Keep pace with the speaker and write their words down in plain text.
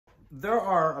There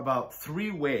are about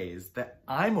 3 ways that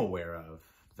I'm aware of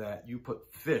that you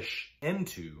put fish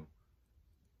into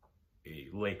a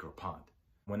lake or pond.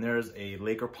 When there's a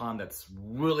lake or pond that's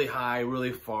really high,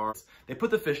 really far, they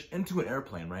put the fish into an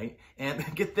airplane, right? And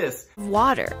get this.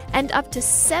 Water and up to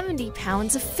 70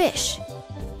 pounds of fish.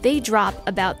 They drop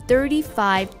about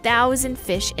 35,000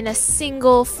 fish in a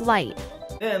single flight.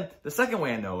 Then the second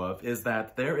way I know of is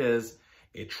that there is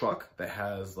a truck that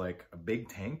has like a big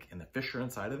tank and the fish are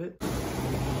inside of it.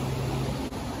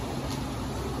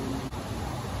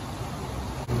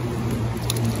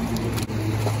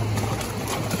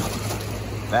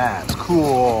 That's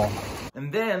cool.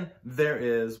 And then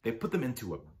they put them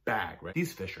into a bag, right?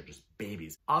 These fish are just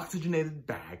babies. Oxygenated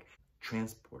bag,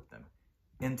 transport them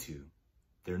into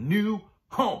their new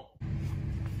home.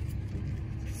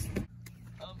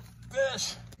 A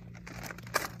fish.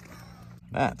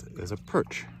 That is a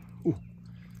perch. Ooh.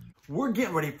 We're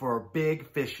getting ready for a big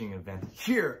fishing event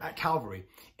here at Calvary.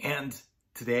 And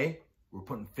today we're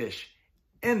putting fish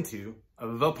into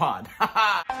the pond.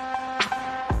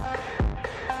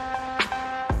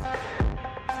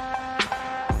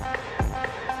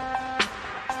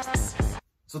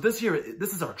 So this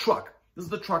is our truck. This is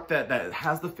the truck that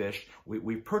has the fish.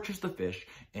 We purchased the fish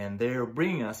and they're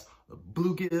bringing us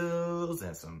bluegills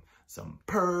and some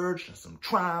perch and some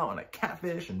trout and a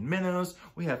catfish and minnows.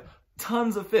 We have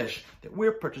tons of fish that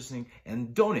we're purchasing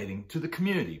and donating to the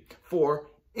community for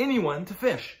anyone to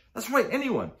fish. That's right,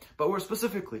 anyone. But we're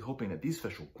specifically hoping that these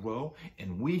fish will grow,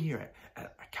 and we here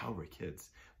at Calvary Kids,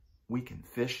 we can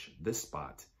fish this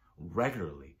spot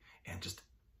regularly and just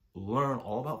learn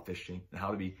all about fishing and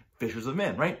how to be fishers of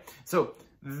men, right? So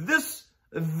this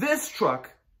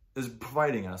truck is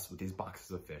providing us with these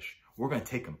boxes of fish. We're gonna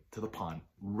take them to the pond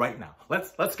right now.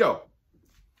 Let's go.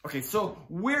 Okay, so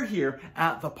we're here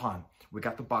at the pond. We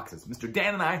got the boxes. Mr.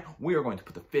 Dan and I, we are going to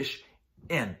put the fish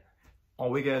in. All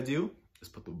we gotta do is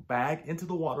put the bag into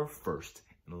the water first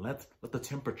and let the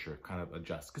temperature kind of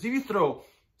adjust. Because if you throw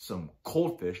some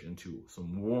cold fish into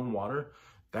some warm water,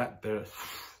 that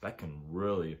can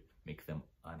really make them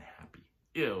unhappy.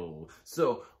 Ew.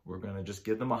 So we're gonna just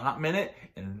give them a hot minute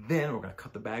and then we're gonna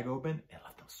cut the bag open and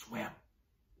let them swim.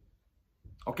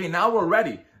 Okay, now we're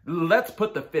ready. Let's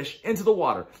put the fish into the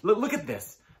water. Look at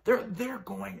this. They're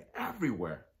going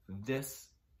everywhere. This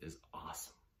is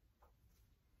awesome.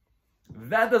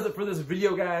 That does it for this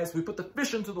video, guys. We put the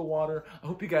fish into the water. I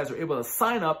hope you guys are able to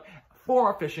sign up for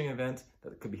our fishing event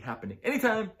that could be happening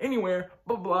anytime, anywhere,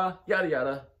 blah, blah, blah, yada,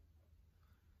 yada.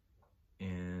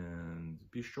 And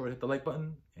be sure to hit the like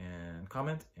button and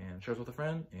comment and share us with a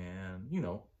friend. And, you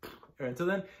know, until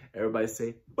then, everybody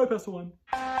say, bye, Pastor One.